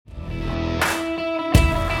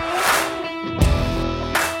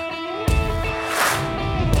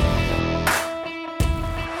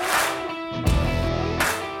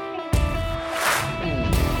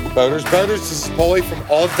Boaters? Boaters, this is Paulie from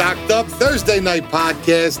All Docked Up Thursday Night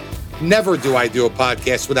Podcast. Never do I do a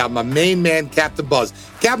podcast without my main man, Captain Buzz.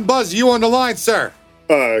 Captain Buzz, you on the line, sir?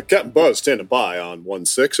 Captain Buzz standing by on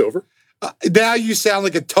 1-6, over. Now you sound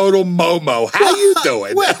like a total Momo. How you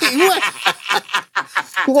doing?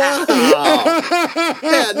 Wow.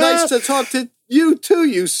 Yeah, nice to talk to you too,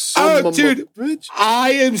 you son of a bitch.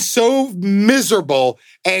 I am so miserable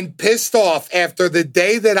and pissed off after the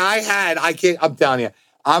day that I had. I'm telling you,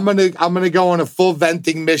 I'm gonna go on a full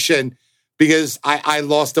venting mission because I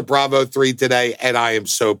lost a Bravo 3 today and I am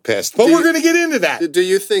so pissed. But we're gonna get into that. Do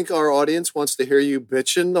you think our audience wants to hear you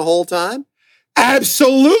bitching the whole time?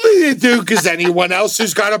 Absolutely they do, because anyone else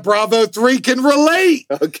who's got a Bravo 3 can relate.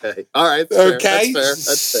 Okay. All right. Okay.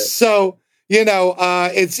 That's fair. So,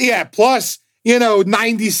 plus,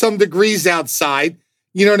 90-some degrees outside.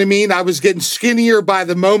 You know what I mean? I was getting skinnier by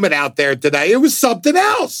the moment out there today. It was something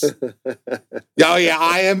else. Oh, yeah.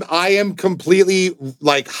 I am completely,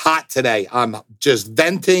 hot today. I'm just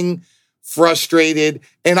venting, frustrated,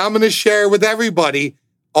 and I'm going to share with everybody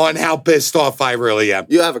on how pissed off I really am.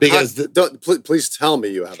 You have a please tell me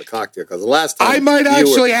you have a cocktail, because the last time I might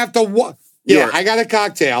actually have to. I got a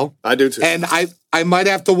cocktail. I do too, and I might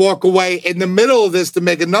have to walk away in the middle of this to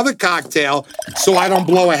make another cocktail so I don't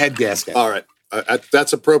blow a head gasket. All right,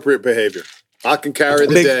 that's appropriate behavior. I can carry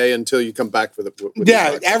the day until you come back with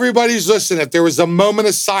everybody's listening. If there was a moment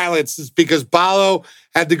of silence, it's because Balo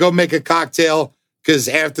had to go make a cocktail. Because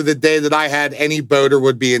after the day that I had, any boater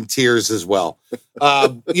would be in tears as well.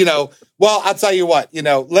 Well, I'll tell you what,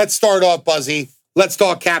 let's start off, Buzzy. Let's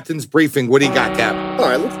talk captain's briefing. What do you got, Cap? All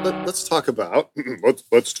right, let's talk about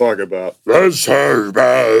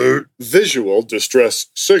visual distress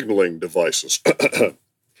signaling devices.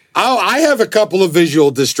 I have a couple of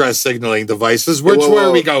visual distress signaling devices. Where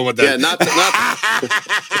are we going with that? Yeah,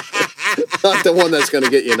 not the one that's going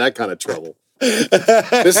to get you in that kind of trouble.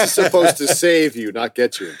 This is supposed to save you, not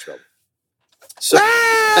get you in trouble. So,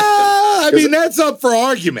 that's up for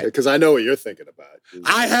argument. Because I know what you're thinking about.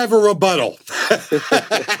 I have a rebuttal.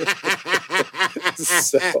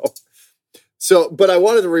 But I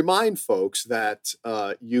wanted to remind folks that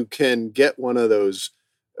you can get one of those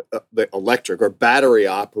the electric or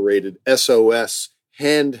battery-operated SOS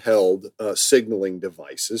handheld signaling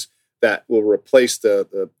devices that will replace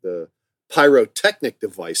the pyrotechnic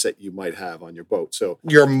device that you might have on your boat. So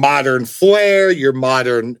your modern flare, your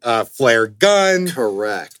modern flare gun.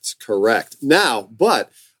 Correct. Now, but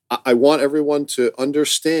I want everyone to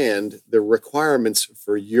understand the requirements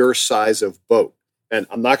for your size of boat. And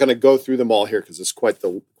I'm not going to go through them all here because it's quite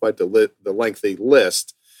the lengthy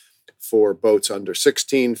list for boats under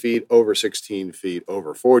 16 feet, over 16 feet,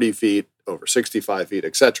 over 40 feet, over 65 feet,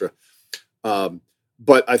 etc.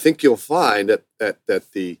 But I think you'll find that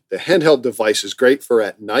the handheld device is great for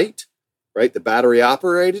at night, right? The battery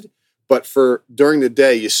operated, but for during the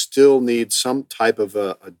day, you still need some type of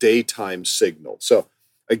a daytime signal. So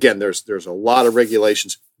again, there's a lot of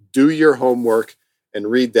regulations. Do your homework and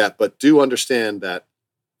read that, but do understand that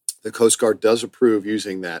the Coast Guard does approve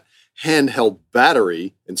using that handheld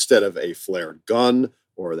battery instead of a flared gun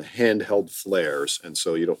or the handheld flares, and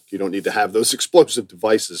so you don't need to have those explosive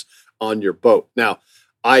devices on your boat. Now,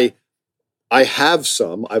 I have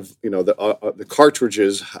some. The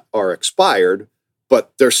cartridges are expired,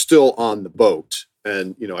 but they're still on the boat,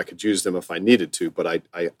 and I could use them if I needed to. But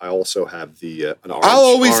I also have an orange. I'll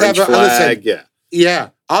always have a flag.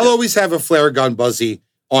 I'll always have a flare gun, Buzzy,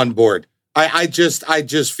 on board. I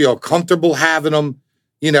just feel comfortable having them.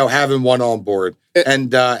 Having one on board,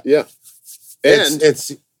 and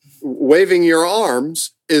it's waving your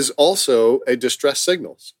arms is also a distress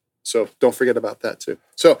signal. So don't forget about that too.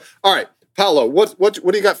 So, all right, Paolo, what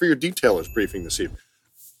do you got for your detailers briefing this evening?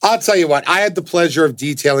 I'll tell you what, I had the pleasure of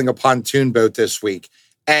detailing a pontoon boat this week,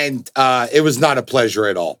 and it was not a pleasure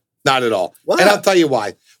at all. Not at all. Wow. And I'll tell you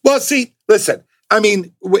why. Well, see, listen, I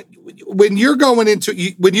mean, when you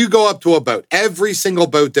go up to a boat, every single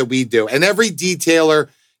boat that we do, and every detailer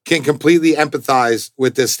can completely empathize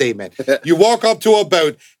with this statement. You walk up to a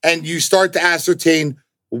boat and you start to ascertain,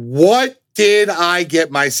 what did I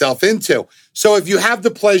get myself into? So if you have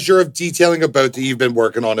the pleasure of detailing a boat that you've been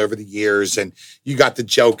working on over the years, and you got the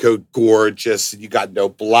gel coat gorgeous, and you got no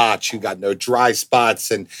blotch, you got no dry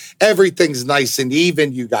spots, and everything's nice and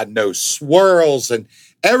even, you got no swirls, and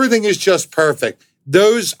everything is just perfect.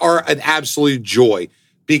 Those are an absolute joy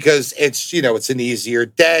because it's an easier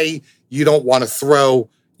day. You don't want to throw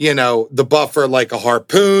the buffer like a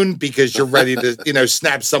harpoon because you're ready to,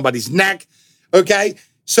 snap somebody's neck. Okay.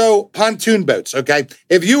 So pontoon boats. Okay.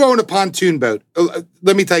 If you own a pontoon boat,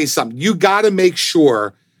 let me tell you something. You got to make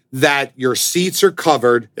sure that your seats are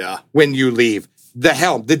covered when you leave. The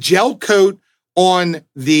helm, the gel coat on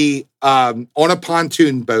a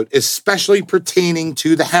pontoon boat, especially pertaining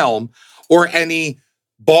to the helm or any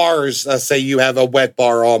bars. Say you have a wet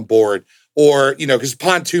bar on board, or because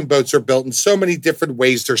pontoon boats are built in so many different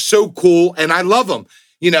ways. They're so cool, and I love them.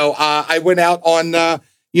 I went out on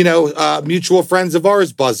mutual friends of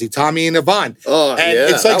ours, Buzzy, Tommy and Yvonne. Oh, and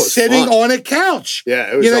it's like sitting on a couch.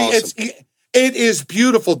 Yeah, it was awesome. It is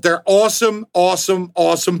beautiful. They're awesome, awesome,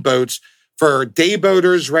 awesome boats for day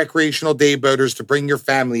boaters, recreational day boaters to bring your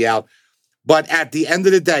family out. But at the end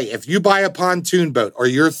of the day, if you buy a pontoon boat or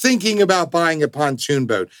you're thinking about buying a pontoon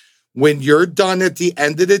boat, when you're done at the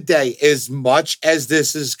end of the day, as much as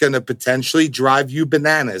this is going to potentially drive you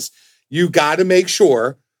bananas, you got to make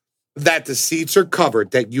sure that the seats are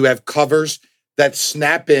covered, that you have covers that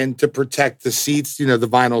snap in to protect the seats, the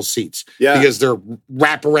vinyl seats. Yeah. Because they're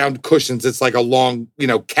wraparound cushions. It's like a long,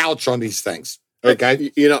 couch on these things.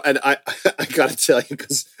 Okay. And I got to tell you,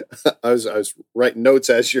 because I was writing notes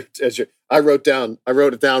as I wrote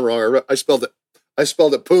it down wrong. I spelled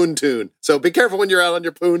it poon-toon. So be careful when you're out on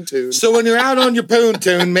your poon-toon. So when you're out on your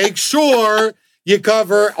poon-toon, make sure you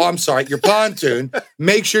cover, your pontoon,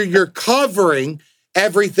 make sure you're covering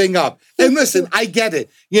everything up. And listen, I get it.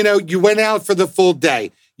 You went out for the full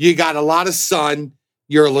day. You got a lot of sun.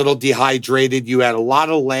 You're a little dehydrated. You had a lot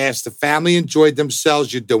of laughs. The family enjoyed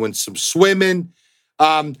themselves. You're doing some swimming.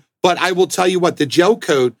 But I will tell you what, the gel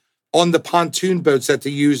coat on the pontoon boats that they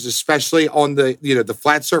use, especially on the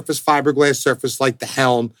flat surface fiberglass surface like the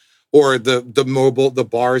helm or the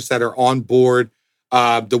bars that are on board,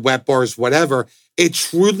 the wet bars, whatever, it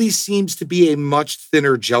truly seems to be a much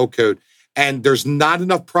thinner gel coat. And there's not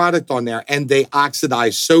enough product on there, and they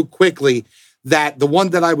oxidize so quickly that the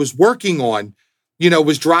one that I was working on,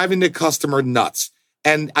 was driving the customer nuts.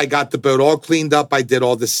 And I got the boat all cleaned up. I did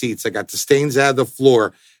all the seats. I got the stains out of the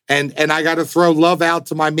floor. And I got to throw love out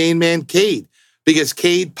to my main man, Cade, because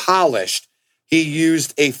Cade polished. He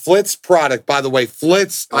used a Flitz product. By the way,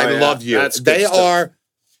 Flitz, I love you. They are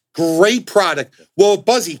great product. Well,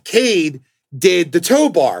 Buzzy, Cade did the tow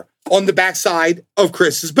bar on the backside of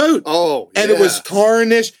Chris's boat. Oh, yeah. And it was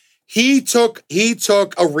tarnished. He took a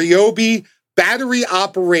Ryobi battery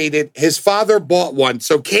operated. His father bought one.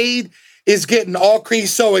 So Cade is getting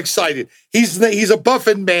he's so excited. He's a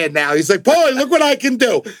buffing man now. He's like, boy, look what I can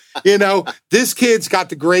do. This kid's got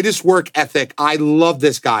the greatest work ethic. I love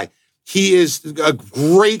this guy. He is a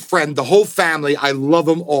great friend. The whole family, I love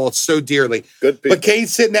them all so dearly. Good people. But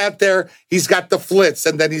Cade's sitting out there. He's got the Flitz,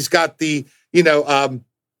 and then he's got the,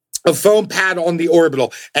 a foam pad on the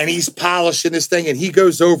orbital, and he's polishing this thing, and he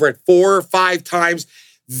goes over it 4 or 5 times.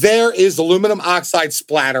 There is aluminum oxide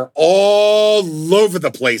splatter all over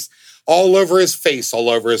the place, all over his face, all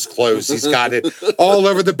over his clothes. He's got it all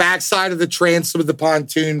over the backside of the transom of the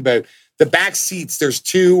pontoon boat. The back seats, there's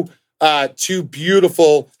two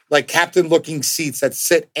beautiful, like captain-looking seats that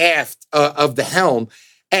sit aft of the helm,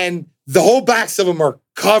 and the whole backs of them are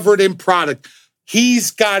covered in product.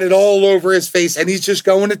 He's got it all over his face, and he's just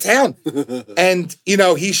going to town. And,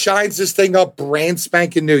 he shines this thing up brand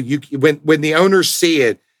spanking new. When the owners see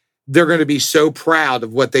it, they're going to be so proud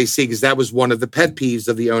of what they see, because that was one of the pet peeves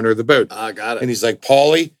of the owner of the boat. I got it. And he's like,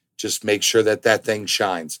 Paulie, just make sure that thing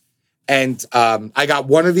shines. And I got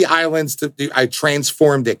one of the islands, I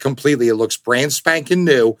transformed it completely. It looks brand spanking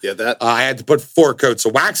new. Yeah, I had to put 4 coats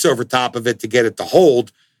of wax over top of it to get it to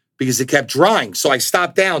hold, because it kept drying. So I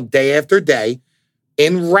stopped down day after day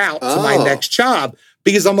en route to my next job,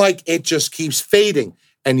 because I'm like, it just keeps fading.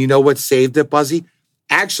 And you know what saved it, Buzzy?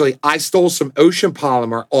 Actually, I stole some ocean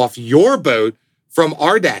polymer off your boat from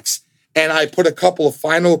Ardex, and I put a couple of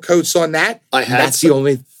final coats on that. I had some?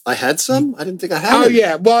 I didn't think I had Oh, any.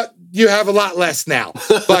 yeah. Well, you have a lot less now.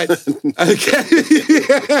 But, okay.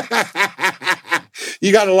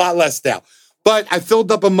 You got a lot less now. But I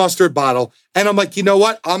filled up a mustard bottle, and I'm like, you know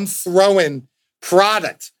what? I'm throwing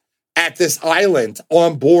product at this island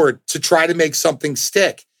on board to try to make something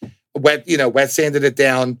stick. Wet sanded it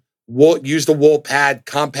down, used a wool pad,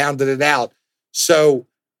 compounded it out. So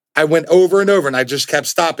I went over and over, and I just kept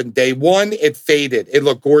stopping. Day 1, it faded. It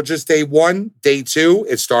looked gorgeous day 1. Day 2,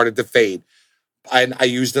 it started to fade. And I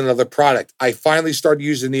used another product. I finally started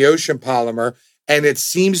using the ocean polymer, and it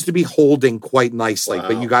seems to be holding quite nicely. Wow.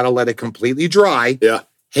 But you got to let it completely dry. Yeah.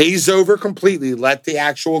 Haze over completely. Let the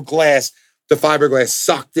actual glass, the fiberglass,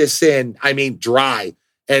 suck this in. I mean, dry.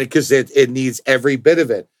 And because it needs every bit of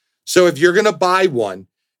it. So if you're going to buy one,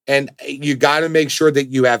 and you got to make sure that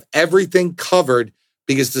you have everything covered,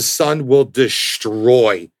 because the sun will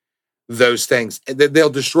destroy those things. They'll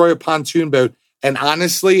destroy a pontoon boat And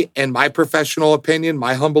honestly, in my professional opinion,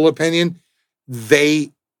 my humble opinion,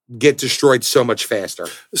 they get destroyed so much faster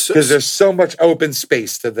because there's so much open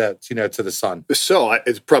space to the, to the sun. So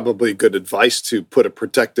it's probably good advice to put a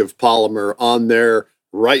protective polymer on there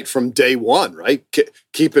right from day one, right?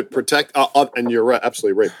 Keep it and you're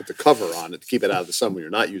absolutely right. Put the cover on it to keep it out of the sun when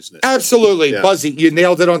you're not using it. Absolutely. Yeah. Buzzy, you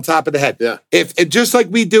nailed it on top of the head. Yeah. If just like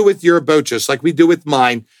we do with your boat, just like we do with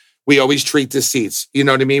mine, we always treat the seats. You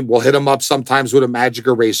know what I mean? We'll hit them up sometimes with a magic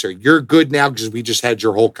eraser. You're good now because we just had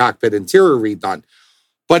your whole cockpit interior redone.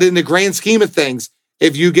 But in the grand scheme of things,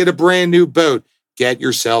 if you get a brand new boat, get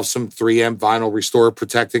yourself some 3M Vinyl Restore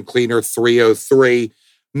Protect and Cleaner 303.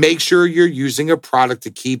 Make sure you're using a product to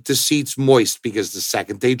keep the seats moist because the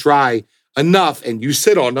second they dry enough and you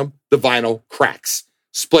sit on them, the vinyl cracks,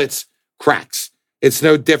 splits, cracks. It's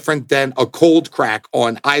no different than a cold crack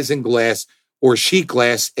on isinglass or sheet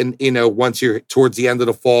glass. And, once you're towards the end of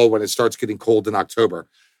the fall, when it starts getting cold in October,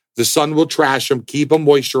 the sun will trash them, keep them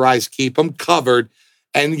moisturized, keep them covered.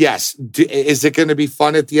 And yes, is it going to be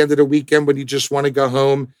fun at the end of the weekend when you just want to go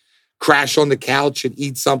home, crash on the couch and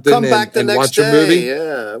eat something and watch a movie?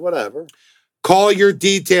 Yeah, whatever. Call your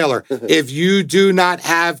detailer. If you do not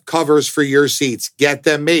have covers for your seats, get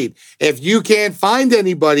them made. If you can't find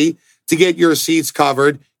anybody to get your seats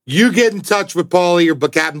covered, you get in touch with Paulie or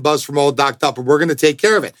Captain Buzz from Old Docked Up, and we're going to take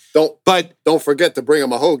care of it. Don't forget to bring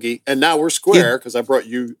him a hoagie. And now we're square because I brought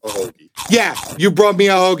you a hoagie. Yeah, you brought me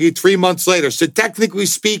a hoagie 3 months later. So technically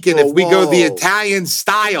speaking, if we go the Italian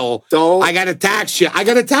style, I got to tax you. I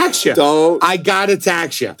got to tax you.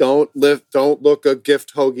 Don't look a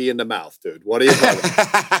gift hoagie in the mouth, dude. What are you talking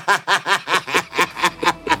about?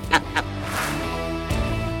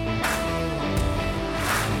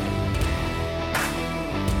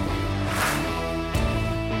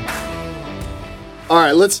 All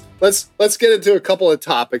right, let's get into a couple of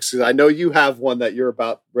topics because I know you have one that you're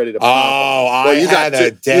about ready to pop on. Well, you had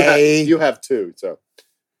a day. You have two, so.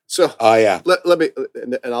 Oh yeah. Let me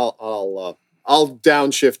and I'll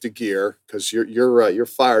downshift to gear because you're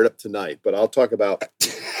fired up tonight. But I'll talk about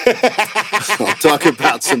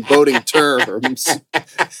some boating terms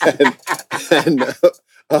and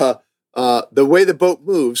the way the boat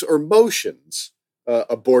moves or motions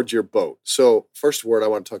aboard your boat. So first word I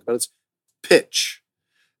want to talk about is pitch.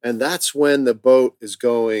 And that's when the boat is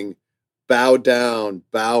going bow down,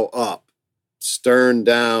 bow up, stern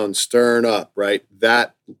down, stern up, right?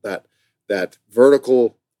 That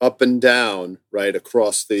vertical up and down, right,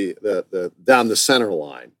 across the down the center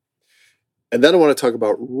line. And then I want to talk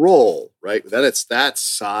about roll, right? Then it's that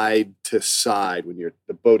side to side when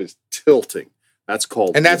the boat is tilting. That's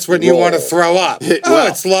called and that's when roll. You want to throw up.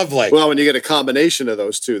 It's lovely. Well, when you get a combination of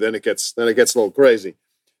those two, then it gets a little crazy.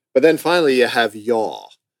 But then finally you have yaw.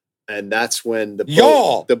 And that's when the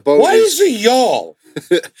boat What is a yaw?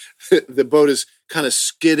 The boat is kind of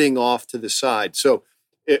skidding off to the side. So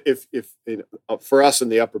if for us in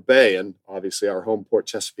the Upper Bay and obviously our home port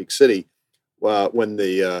Chesapeake City, when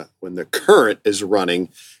the current is running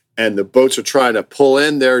and the boats are trying to pull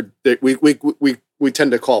in we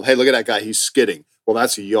tend to call them, hey, look at that guy, he's skidding. Well,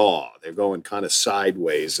 that's a yaw. They're going kind of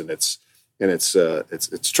sideways and it's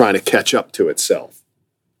trying to catch up to itself.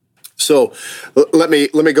 So let me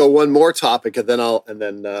go one more topic, and then I'll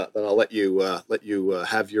let you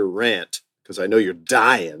have your rant because I know you're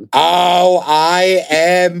dying. Oh, I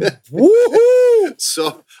am! Woohoo!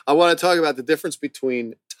 So I want to talk about the difference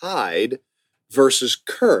between tide versus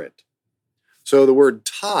current. So the word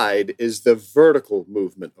tide is the vertical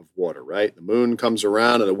movement of water, right? The moon comes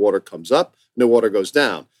around and the water comes up and the water goes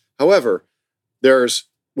down. However,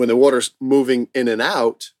 when the water's moving in and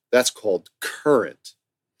out, that's called current.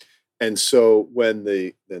 And so when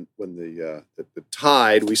the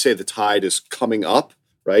tide, we say the tide is coming up,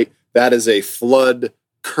 right? That is a flood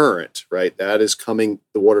current, right? That is the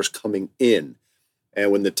water's coming in.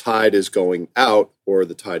 And when the tide is going out or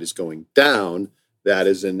the tide is going down, that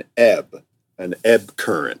is an ebb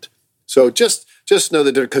current. So just know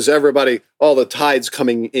that because the tide's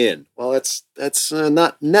coming in. Well, that's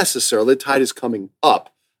not necessarily. The tide is coming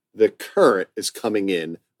up. The current is coming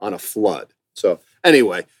in on a flood. So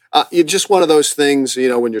anyway, you're just one of those things,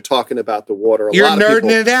 when you're talking about the water. You're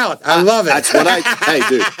nerding it out. I love it. That's what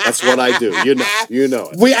that's what I do. You know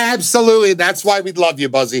it. We absolutely. That's why we love you,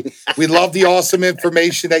 Buzzy. We love the awesome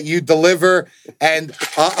information that you deliver. And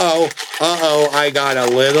I got a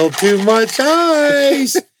little too much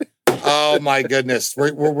ice. Oh my goodness.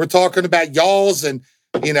 We're talking about yawls and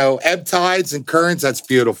ebb tides and currents. That's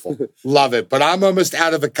beautiful. Love it. But I'm almost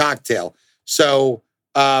out of a cocktail. So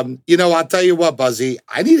I'll tell you what, Buzzy,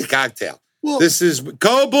 I need a cocktail. Well, this is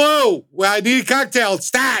Code Blue. Well, I need a cocktail. It's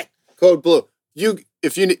that. Code Blue.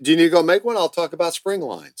 If you do you need to go make one, I'll talk about spring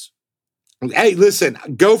lines. Hey, listen,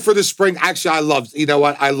 go for the spring. Actually, you know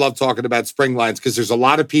what? I love talking about spring lines because there's a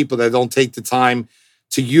lot of people that don't take the time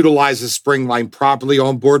to utilize a spring line properly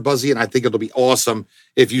on board, Buzzy, and I think it'll be awesome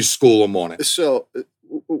if you school them on it. So,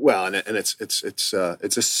 well, and it's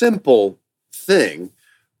a simple thing,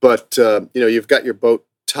 but you've got your boat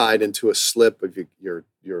tied into a slip of your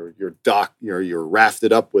dock, you're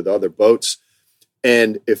rafted up with other boats,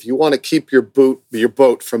 and if you want to keep your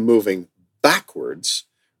boat from moving backwards,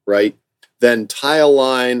 right, then tie a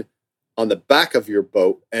line on the back of your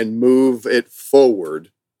boat and move it forward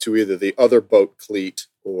to either the other boat cleat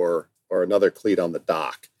or another cleat on the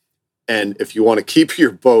dock. And if you want to keep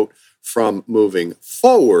your boat from moving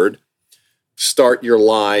forward, start your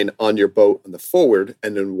line on your boat on the forward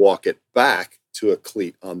and then walk it back to a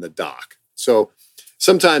cleat on the dock. So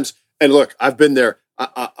sometimes, and look, I've been there.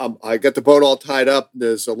 I got the boat all tied up.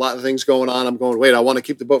 There's a lot of things going on. I'm going, wait, I want to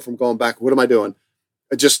keep the boat from going back. What am I doing?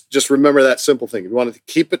 Just remember that simple thing. If you want to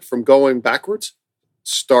keep it from going backwards,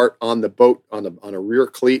 start on the boat on a rear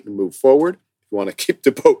cleat and move forward. If you want to keep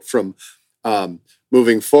the boat from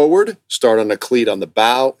moving forward, start on a cleat on the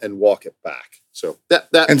bow and walk it back. So that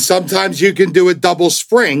and sometimes you can do a double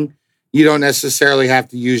spring. You don't necessarily have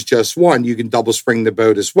to use just one. You can double spring the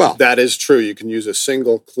boat as well. That is true. You can use a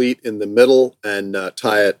single cleat in the middle and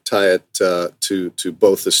tie it to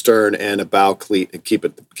both the stern and a bow cleat and keep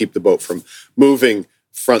the boat from moving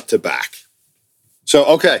front to back. So,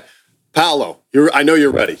 okay, Paolo, I know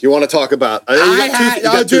you're ready. You want to talk about? I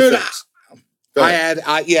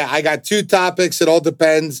got two topics. It all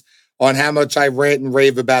depends on how much I rant and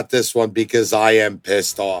rave about this one because I am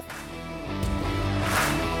pissed off.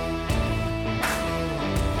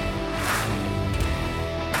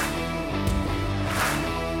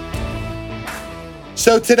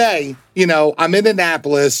 So today, I'm in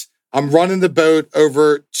Annapolis. I'm running the boat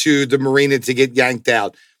over to the marina to get yanked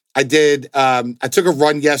out. I took a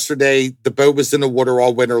run yesterday. The boat was in the water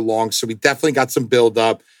all winter long, so we definitely got some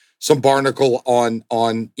buildup, some barnacle on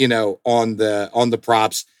the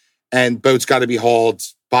props, and boat's got to be hauled,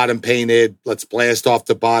 bottom painted. Let's blast off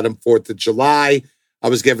the bottom 4th of July. I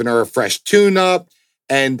was giving her a fresh tune-up,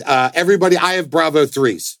 and everybody, I have Bravo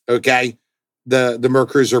 3s, okay? The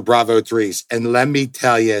Mercruiser Bravo 3s, and let me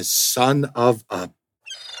tell you, son of a...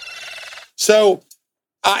 So,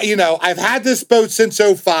 I've had this boat since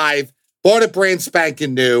 2005, bought it brand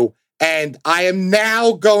spanking new, and I am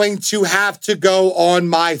now going to have to go on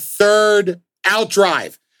my 3rd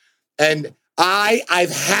outdrive. And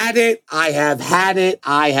I've had it.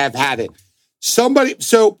 So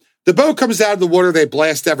the boat comes out of the water, they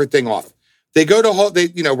blast everything off. They go to haul,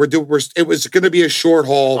 it was going to be a short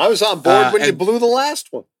haul. I was on board when you blew the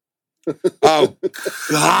last one. Oh,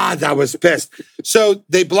 God, I was pissed. So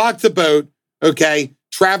they block the boat, okay?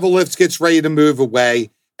 Travel Lifts gets ready to move away,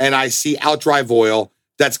 and I see outdrive oil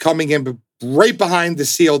that's coming in right behind the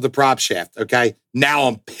seal of the prop shaft, okay? Now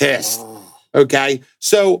I'm pissed, okay?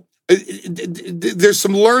 So there's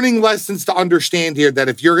some learning lessons to understand here that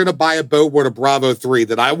if you're going to buy a boat with a Bravo 3,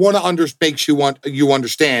 that I want to make you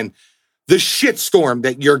understand the shitstorm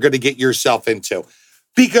that you're going to get yourself into.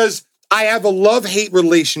 Because I have a love-hate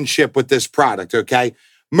relationship with this product, okay?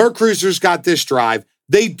 Mercruiser's got this drive.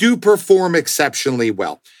 They do perform exceptionally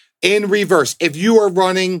well. In reverse, if you are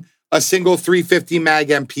running a single 350 mag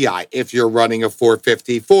MPI, if you're running a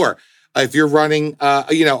 454, if you're running, a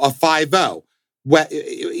 5.0,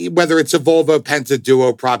 whether it's a Volvo Penta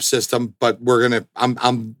Duo prop system, but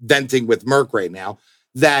I'm venting with Merc right now,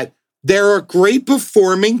 that they're a great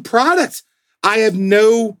performing product. I have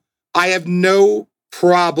no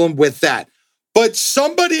problem with that. But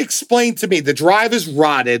somebody explained to me the drive is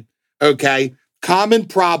rotted, okay? Common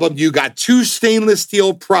problem. You got 2 stainless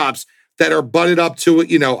steel props that are butted up to,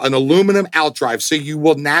 an aluminum outdrive. So you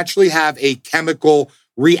will naturally have a chemical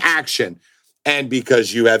reaction. And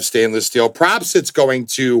because you have stainless steel props, it's going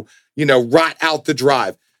to, rot out the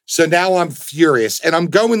drive. So now I'm furious and I'm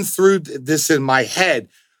going through this in my head.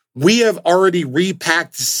 We have already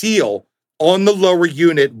repacked the seal on the lower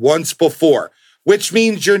unit once before, which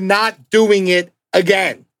means you're not doing it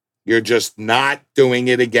again. You're just not doing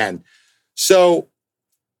it again. So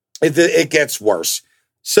it gets worse.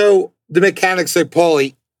 So the mechanics say,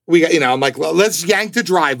 Paulie, I'm like, well, let's yank the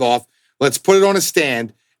drive off. Let's put it on a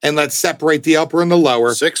stand and let's separate the upper and the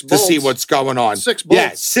lower 6 to bolts. See what's going on. 6 bolts.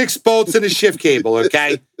 Yeah, 6 bolts and a shift cable,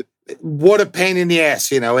 okay? What a pain in the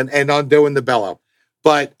ass, and undoing the bellow.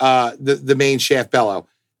 But the main shaft bellow.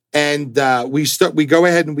 And we go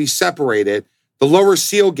ahead and we separate it. The lower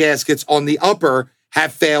seal gaskets on the upper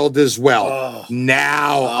have failed as well.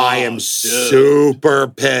 Now I am super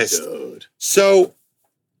pissed. Dude. So,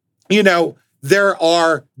 there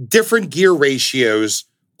are different gear ratios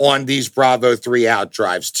on these Bravo 3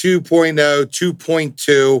 outdrives, 2.0,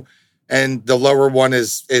 2.2, and the lower one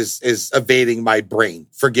is evading my brain.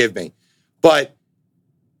 Forgive me. But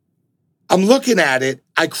I'm looking at it.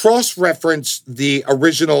 I cross-referenced the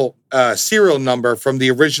original serial number from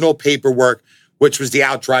the original paperwork, which was the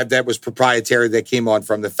outdrive that was proprietary that came on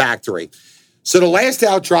from the factory. So the last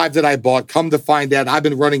outdrive that I bought, come to find out, I've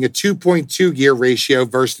been running a 2.2 gear ratio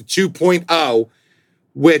versus the 2.0,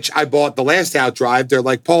 which I bought the last outdrive. They're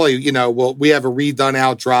like, Paulie, well, we have a redone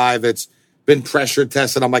outdrive. It's been pressure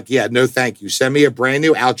tested. I'm like, yeah, no, thank you. Send me a brand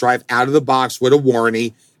new outdrive out of the box with a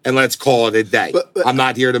warranty, and let's call it a day. But I'm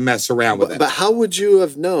not here to mess around with it. But how would you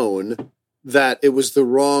have known that it was the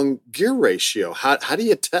wrong gear ratio? How do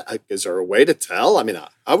you tell? Is there a way to tell? I mean,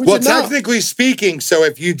 how would you know? Well, technically speaking, so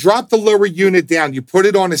if you drop the lower unit down, you put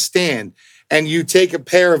it on a stand, and you take a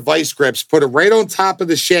pair of vice grips, put it right on top of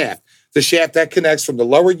the shaft that connects from the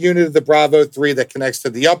lower unit of the Bravo 3 that connects to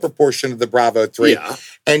the upper portion of the Bravo 3,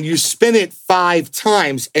 and you spin it 5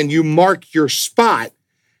 times, and you mark your spot,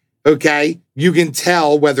 okay, you can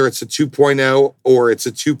tell whether it's a 2.0 or it's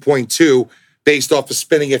a 2.2 based off of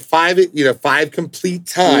spinning it 5 complete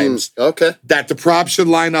times. Okay. That the prop should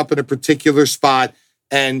line up in a particular spot,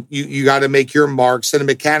 and you got to make your marks. And the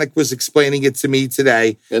mechanic was explaining it to me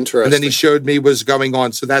today. Interesting. And then he showed me what's going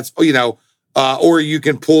on. So that's, or you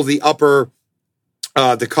can pull the cover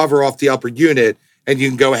off the upper unit, and you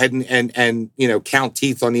can go ahead and count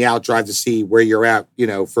teeth on the outdrive to see where you're at,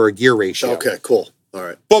 for a gear ratio. Okay, cool. All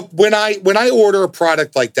right. But when I order a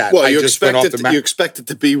product like that, well, you expect it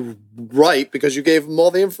to be right because you gave them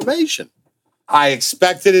all the information. I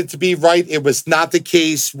expected it to be right. It was not the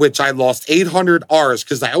case, which I lost 800 Rs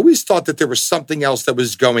because I always thought that there was something else that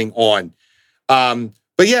was going on. But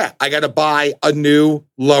yeah, I got to buy a new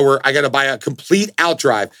lower. I got to buy a complete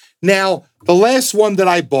outdrive. Now, the last one that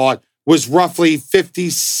I bought was roughly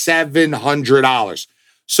 $5,700.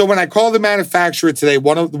 So when I called the manufacturer today,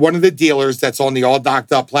 one of the dealers that's on the All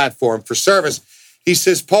Docked Up platform for service, he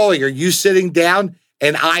says, Paulie, are you sitting down?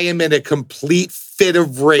 And I am in a complete fit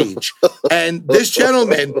of rage. And this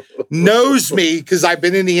gentleman knows me because I've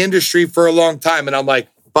been in the industry for a long time. And I'm like,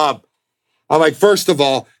 Bob, first of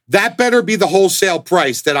all, that better be the wholesale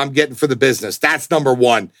price that I'm getting for the business. That's number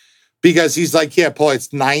one. Because he's like, yeah, Paul, it's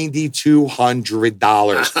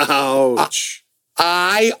 $9,200. Ouch.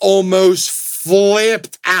 I almost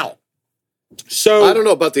flipped out. So I don't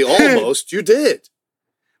know about the almost. You did.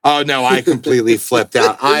 Oh no, I completely flipped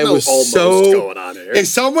out. I was so going on here. If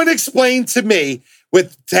someone explained to me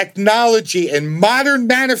with technology and modern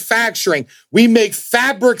manufacturing, we make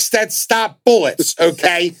fabrics that stop bullets,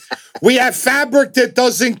 okay? We have fabric that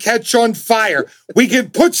doesn't catch on fire. We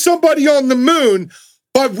can put somebody on the moon,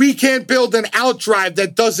 but we can't build an outdrive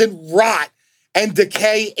that doesn't rot and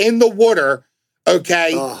decay in the water,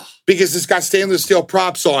 okay? Because it's got stainless steel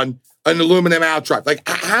props on an aluminum outdrive. Like,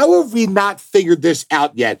 how have we not figured this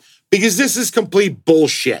out yet? Because this is complete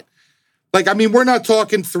bullshit. Like, I mean, we're not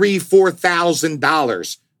talking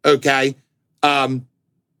 $3,000-$4,000, okay? Oh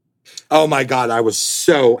my God, I was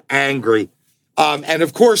so angry. And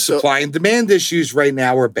of course, supply and demand issues right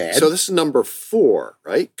now are bad. So this is number 4,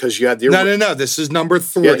 right? Because you had the no. This is number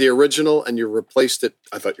 3. You had the original, and you replaced it.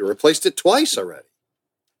 I thought you replaced it twice already.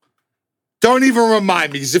 Don't even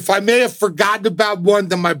remind me, because if I may have forgotten about one,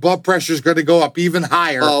 then my blood pressure is going to go up even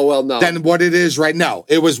higher than what it is right now.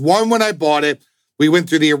 It was one when I bought it. We went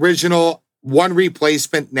through the original, one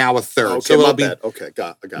replacement, now a third. Okay, so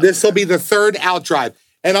got it. This will be the third outdrive.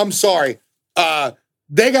 And I'm sorry,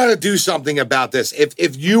 they got to do something about this.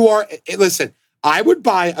 If you are, listen, I would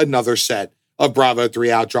buy another set of Bravo 3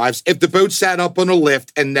 outdrives if the boat sat up on a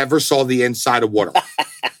lift and never saw the inside of water.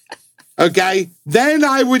 Okay, then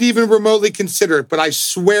I would even remotely consider it. But I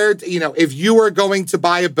swear, if you are going to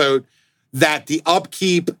buy a boat, that the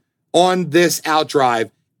upkeep on this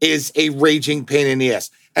outdrive is a raging pain in the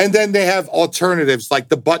ass. And then they have alternatives like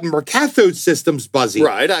the Button cathode systems, Buzzy.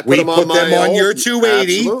 Right, I put we them put on them on your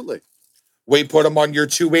 280. Absolutely. We put them on your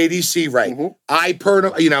 280 Sea Ray. Mm-hmm. I put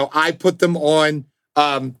them on,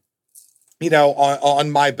 on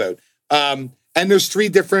my boat. And there's 3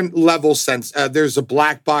 different levels. There's a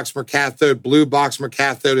black box Mercathode, blue box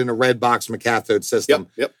Mercathode, and a red box Mercathode system.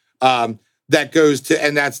 Yep. That goes to,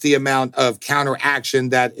 and that's the amount of counteraction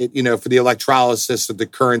that it, for the electrolysis of the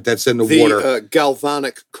current that's in the water.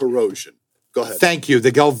 Galvanic corrosion. Go ahead. Thank you.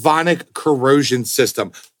 The galvanic corrosion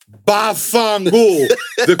system. Bafangul,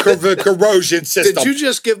 the corrosion system. Did you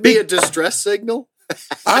just give me a distress signal?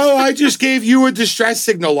 Oh, I just gave you a distress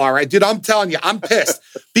signal, all right. Dude, I'm telling you, I'm pissed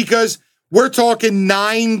because we're talking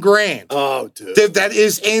 $9,000. Oh, dude. That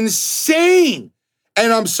is insane.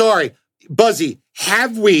 And I'm sorry, Buzzy,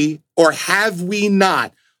 have we or have we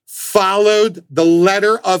not followed the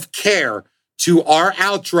letter of care to our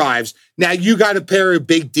out drives? Now, you got a pair of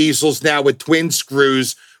big diesels now with twin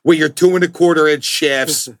screws where you're 2 1/4-inch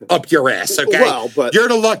shafts up your ass, okay? Well, but you're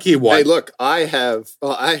the lucky one. Hey, look, I have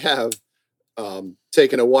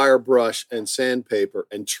taken a wire brush and sandpaper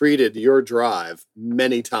and treated your drive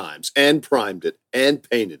many times and primed it and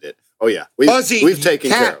painted it. Oh yeah, we've taken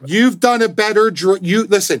care of it. You've done a better.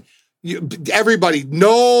 Listen, everybody.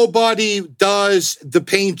 Nobody does the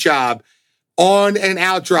paint job on an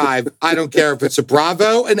out drive. I don't care if it's a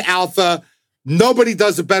Bravo, an Alpha. Nobody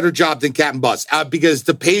does a better job than Captain Buzz because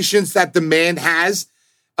the patience that the man has.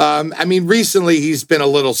 I mean, recently he's been a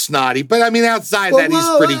little snotty, but I mean, outside that,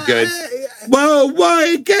 he's pretty good.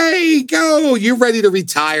 Whoa, okay, go. You're ready to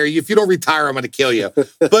retire. If you don't retire, I'm going to kill you.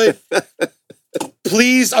 But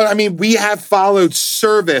please, I mean, we have followed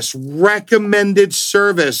service, recommended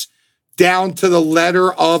service down to the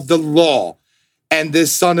letter of the law. And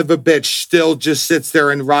this son of a bitch still just sits there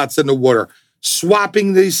and rots in the water,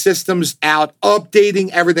 swapping these systems out, updating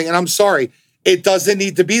everything. And I'm sorry, it doesn't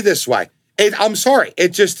need to be this way. I'm sorry,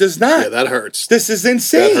 it just does not. Yeah, that hurts. This is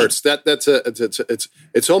insane. That hurts.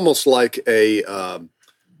 It's almost like a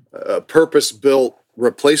purpose-built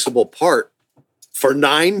replaceable part for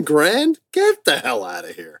 $9,000. Get the hell out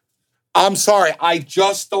of here. I'm sorry, I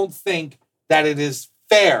just don't think that it is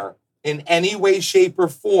fair in any way, shape, or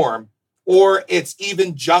form, or it's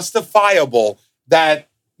even justifiable that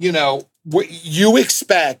you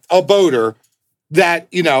expect a boater. That,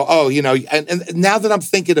 and now that I'm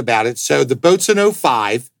thinking about it, so the boat's in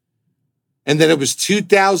 2005, and then it was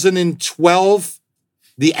 2012,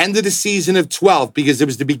 the end of the season of 12, because it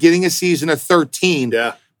was the beginning of season of 13.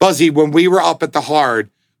 Yeah. Buzzy, when we were up at the Hard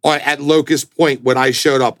at Locust Point, when I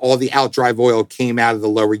showed up, all the outdrive oil came out of the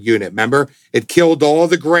lower unit. Remember? It killed all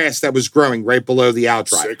the grass that was growing right below the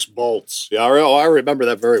outdrive. 6 bolts. Yeah, I remember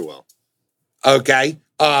that very well. Okay.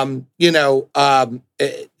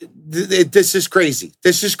 This is crazy.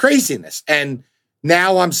 This is craziness. And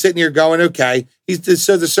now I'm sitting here going, okay.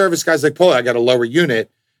 So the service guy's like, Paul, I got a lower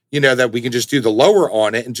unit, that we can just do the lower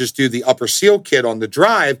on it and just do the upper seal kit on the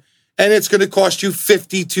drive. And it's going to cost you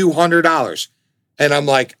 $5,200. And I'm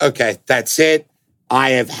like, okay, that's it.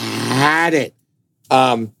 I have had it.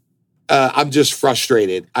 I'm just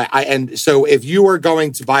frustrated. And so if you are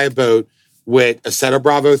going to buy a boat with a set of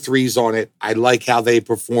Bravo 3s on it, I like how they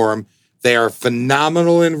perform. They are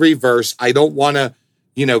phenomenal in reverse. I don't want to,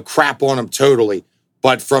 crap on them totally,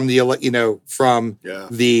 but from the,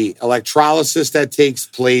 the electrolysis that takes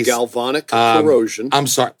place, galvanic corrosion. I'm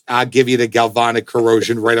sorry, I'll give you the galvanic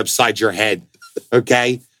corrosion right upside your head.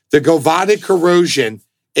 Okay, the galvanic corrosion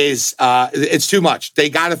is it's too much. They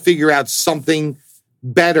got to figure out something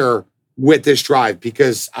better with this drive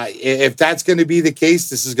because if that's going to be the case,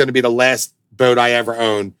 this is going to be the last boat I ever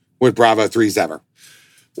own with Bravo 3s ever.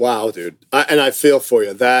 Wow, dude. And I feel for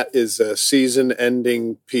you. That is a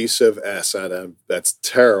season-ending piece of S. That's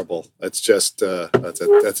terrible. That's just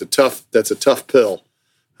that's a tough pill.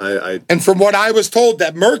 And from what I was told,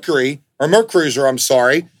 that Mercruiser,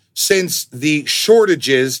 since the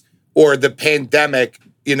shortages or the pandemic,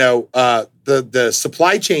 the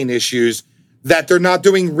supply chain issues, that they're not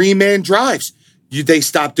doing reman drives. They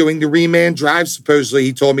stopped doing the reman drives, supposedly,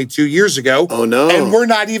 he told me 2 years ago. Oh, no. And we're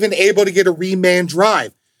not even able to get a reman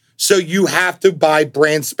drive. So you have to buy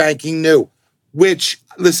brand spanking new, which,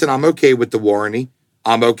 listen, I'm okay with the warranty.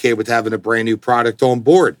 I'm okay with having a brand new product on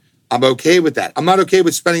board. I'm okay with that. I'm not okay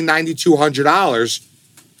with spending $9,200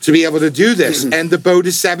 to be able to do this. And the boat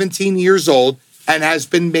is 17 years old and has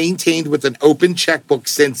been maintained with an open checkbook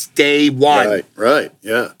since day one. Right,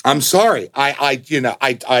 yeah. I'm sorry.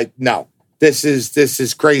 No. This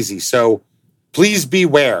is crazy. So please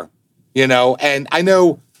beware, and I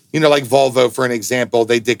know, like Volvo, for an example,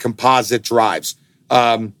 they did composite drives.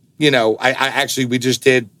 I actually, we just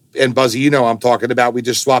did, and Buzzy, I'm talking about, we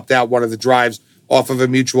just swapped out one of the drives off of a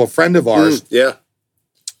mutual friend of ours. Yeah.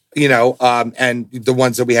 And the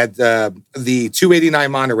ones that we had, the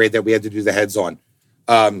 289 Monterey that we had to do the heads on,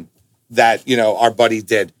 that, our buddy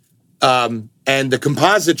did. And the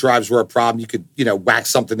composite drives were a problem. You could, whack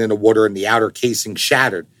something in the water and the outer casing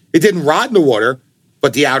shattered. It didn't rot in the water,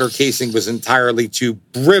 but the outer casing was entirely too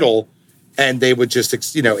brittle and they would just,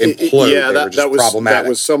 implode. Yeah, that was problematic. That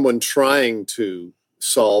was someone trying to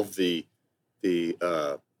solve the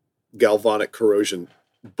galvanic corrosion,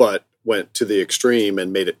 but went to the extreme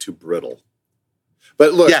and made it too brittle.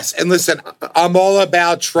 But look, yes, and listen, I'm all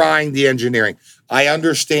about trying the engineering. I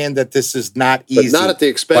understand that this is not easy, but not at the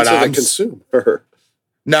expense of the consumer.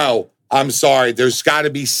 No, I'm sorry. There's got to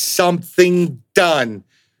be something done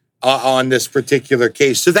on this particular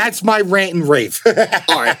case. So that's my rant and rave.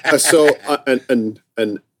 All right. So and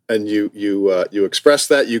you expressed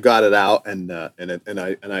that, you got it out, and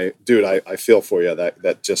I, dude, I feel for you.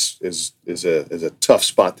 That just is a tough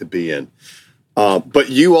spot to be in. But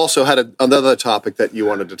you also had another topic that you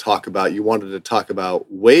wanted to talk about. You wanted to talk about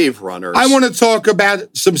wave runners. I want to talk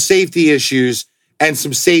about some safety issues and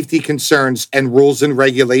some safety concerns and rules and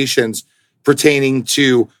regulations pertaining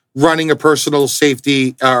to running a personal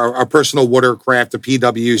safety or a personal watercraft, a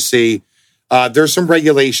PWC. There's some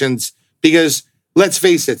regulations because let's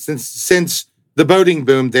face it, since the boating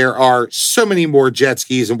boom, there are so many more jet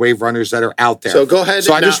skis and wave runners that are out there. So go ahead.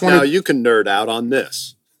 So now you can nerd out on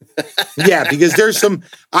this. Yeah, because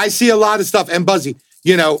I see a lot of stuff. And Buzzy,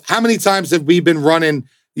 how many times have we been running,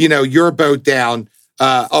 your boat down,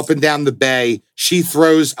 up and down the bay? She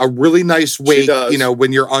throws a really nice wake,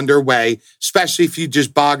 when you're underway, especially if you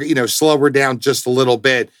just slow her down just a little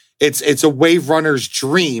bit. It's a wave runner's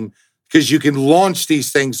dream because you can launch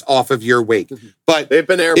these things off of your wake. But they've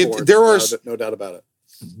been airborne. No doubt about it.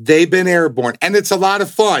 They've been airborne, and it's a lot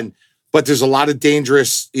of fun. But there's a lot of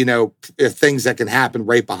dangerous, things that can happen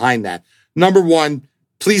right behind that. Number one,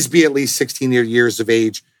 please be at least 16 years of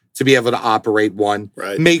age to be able to operate one.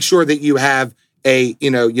 Right. Make sure that you have a,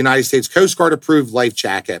 United States Coast Guard approved life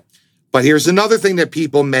jacket. But here's another thing that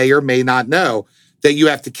people may or may not know, that you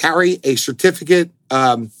have to carry a certificate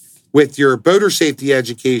with your boater safety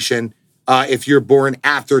education if you're born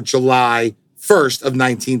after July 1st of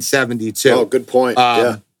 1972. Oh, good point.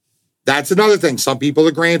 Yeah. That's another thing. Some people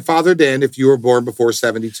are grandfathered in if you were born before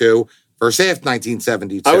 72 versus after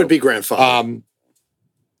 1972. I would be grandfathered.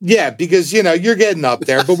 Yeah, because you're getting up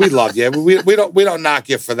there, but we love you. We don't knock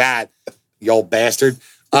you for that, you old bastard.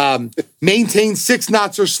 Maintain 6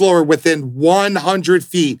 knots or slower within 100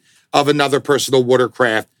 feet of another personal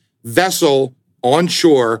watercraft, vessel,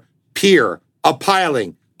 onshore, pier, a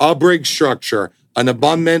piling, a brig structure, an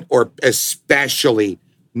abutment, or especially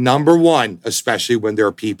number one, especially when there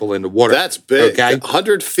are people in the water. That's big. Okay?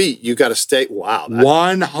 100 feet, you got to stay. Wow.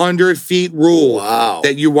 100 feet rule. Wow.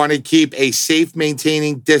 That you want to keep a safe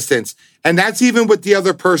maintaining distance. And that's even with the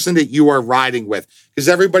other person that you are riding with. Because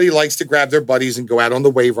everybody likes to grab their buddies and go out on the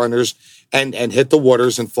wave runners and hit the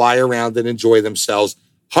waters and fly around and enjoy themselves.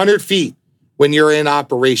 100 feet when you're in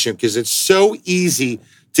operation, because it's so easy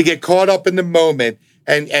to get caught up in the moment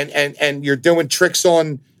and you're doing tricks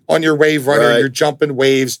on your wave runner, right. You're jumping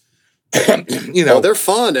waves. Well, they're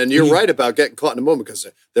fun, and you're right about getting caught in a moment because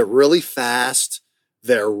they're really fast,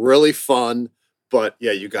 they're really fun, but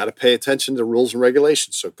yeah, you got to pay attention to rules and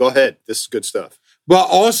regulations. So go ahead, this is good stuff. Well,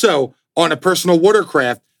 also on a personal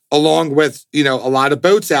watercraft, along with a lot of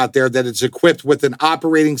boats out there, that it's equipped with an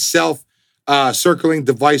operating self-circling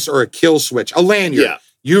device or a kill switch, a lanyard. Yeah.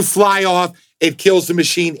 You fly off, it kills the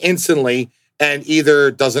machine instantly. And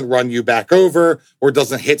either doesn't run you back over or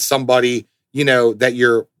doesn't hit somebody, that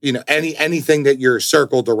you're, anything that you're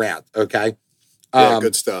circled around. Okay. Yeah,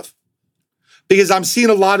 good stuff. Because I'm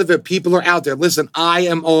seeing a lot of it. People are out there. Listen, I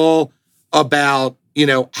am all about,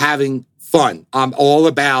 having fun. I'm all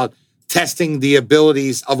about testing the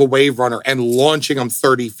abilities of a wave runner and launching them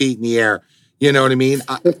 30 feet in the air. You know what I mean?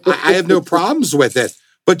 I have no problems with it.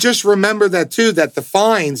 But just remember that too, that the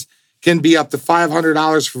fines can be up to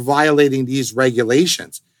 $500 for violating these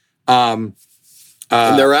regulations. And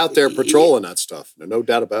they're out there patrolling that stuff. No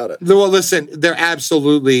doubt about it. Well, listen, they're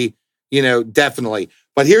absolutely, definitely.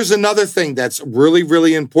 But here's another thing that's really,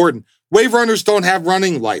 really important. Wave runners don't have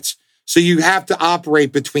running lights. So you have to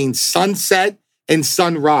operate between sunset and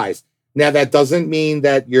sunrise. Now, that doesn't mean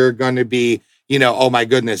that you're going to be, oh my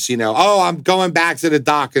goodness, I'm going back to the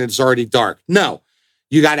dock and it's already dark. No,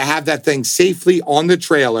 you got to have that thing safely on the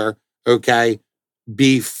trailer. Okay,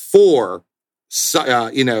 before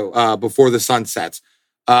the sun sets.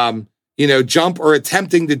 Jump or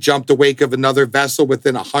attempting to jump the wake of another vessel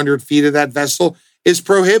within 100 feet of that vessel is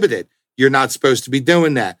prohibited. You're not supposed to be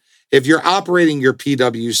doing that. If you're operating your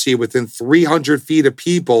PWC within 300 feet of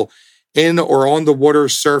people in or on the water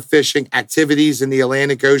surf fishing activities in the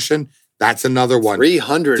Atlantic Ocean, that's another one.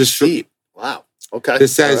 300 feet. Wow. Okay.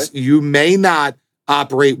 This says you may not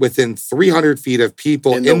operate within 300 feet of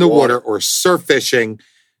people in the water or surf fishing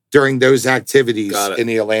during those activities in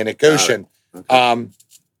the Atlantic Ocean. Okay.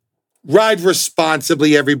 Ride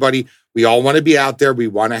responsibly, everybody. We all want to be out there. We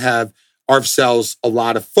want to have ourselves a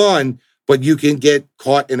lot of fun, but you can get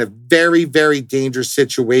caught in a very, very dangerous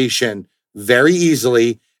situation very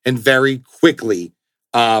easily and very quickly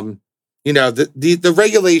The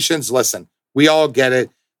regulations, listen, we all get it.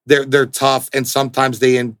 They're tough, and sometimes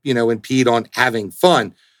they impede on having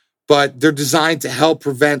fun, but they're designed to help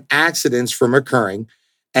prevent accidents from occurring,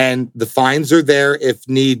 and the fines are there if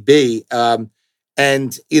need be.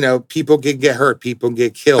 And people can get hurt, people can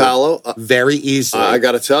get killed Paolo, very easily. I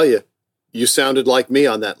got to tell you, you sounded like me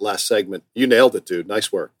on that last segment. You nailed it, dude.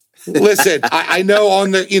 Nice work. Listen, I know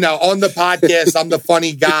on the podcast, I'm the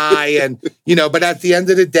funny guy, but at the end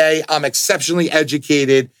of the day, I'm exceptionally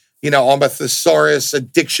educated. I'm a thesaurus, a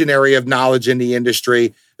dictionary of knowledge in the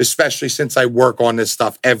industry, especially since I work on this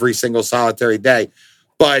stuff every single solitary day.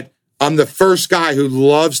 But I'm the first guy who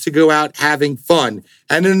loves to go out having fun.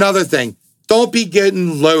 And another thing, don't be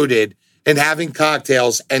getting loaded and having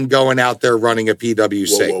cocktails and going out there running a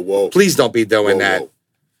PWC. Whoa. Please don't be doing that.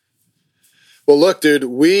 Well, look, dude,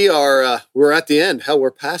 we're at the end. Hell,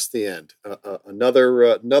 we're past the end.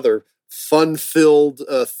 Another fun-filled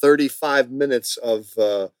 35 minutes of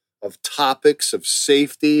topics, of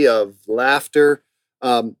safety, of laughter.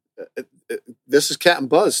 This is Captain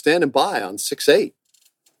Buzz standing by on 6-8.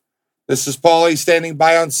 This is Paulie standing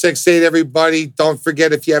by on 6-8, everybody. Don't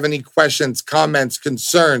forget, if you have any questions, comments,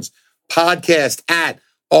 concerns, podcast at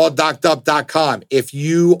alldockedup.com. If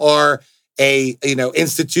you are a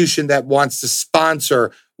institution that wants to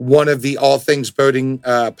sponsor one of the All Things Boating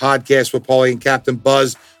podcasts with Paulie and Captain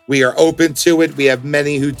Buzz, we are open to it. We have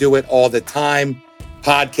many who do it all the time.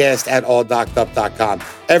 Podcast at alldockedup.com.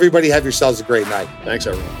 Everybody have yourselves a great night. Thanks,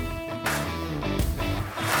 everyone.